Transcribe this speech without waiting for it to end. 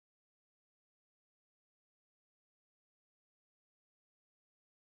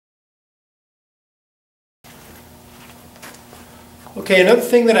Okay, another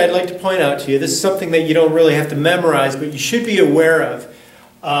thing that I'd like to point out to you, this is something that you don't really have to memorize, but you should be aware of.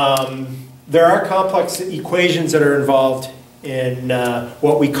 There are complex equations that are involved in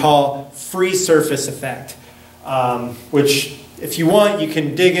what we call free surface effect, which if you want you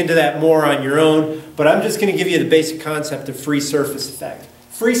can dig into that more on your own, but I'm just going to give you the basic concept of free surface effect.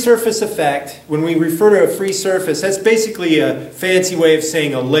 Free surface effect, when we refer to a free surface, that's basically a fancy way of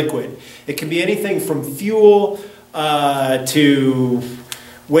saying a liquid. It can be anything from fuel to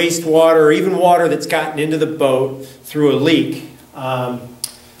wastewater, or even water that's gotten into the boat through a leak.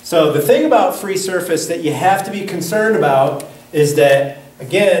 So the thing about free surface that you have to be concerned about is that,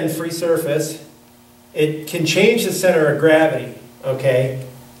 again, free surface, it can change the center of gravity, okay?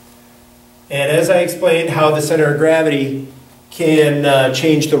 And as I explained how the center of gravity can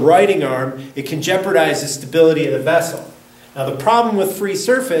change the righting arm, it can jeopardize the stability of the vessel. Now the problem with free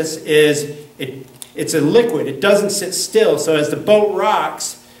surface is it's a liquid. It doesn't sit still, so as the boat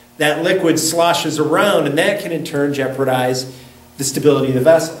rocks, that liquid sloshes around, and that can in turn jeopardize the stability of the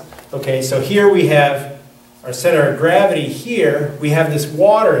vessel. Okay, so here we have our center of gravity here. We have this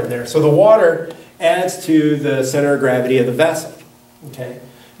water in there, so the water adds to the center of gravity of the vessel. Okay.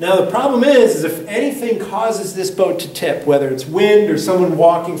 Now the problem is if anything causes this boat to tip, whether it's wind or someone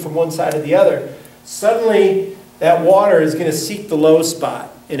walking from one side to the other, suddenly that water is going to seek the low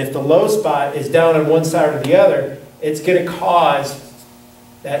spot. And if the low spot is down on one side or the other, it's going to cause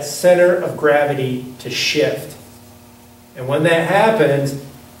that center of gravity to shift. And when that happens,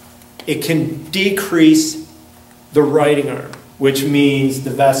 it can decrease the righting arm, which means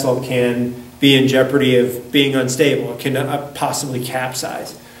the vessel can be in jeopardy of being unstable. It can possibly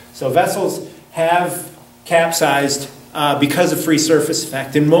capsize. So vessels have capsized because of free surface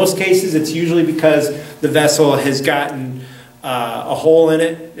effect. In most cases, it's usually because the vessel has gotten a hole in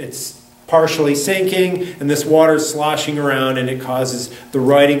it. It's partially sinking, and this water is sloshing around, and it causes the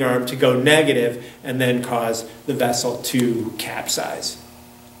righting arm to go negative and then cause the vessel to capsize.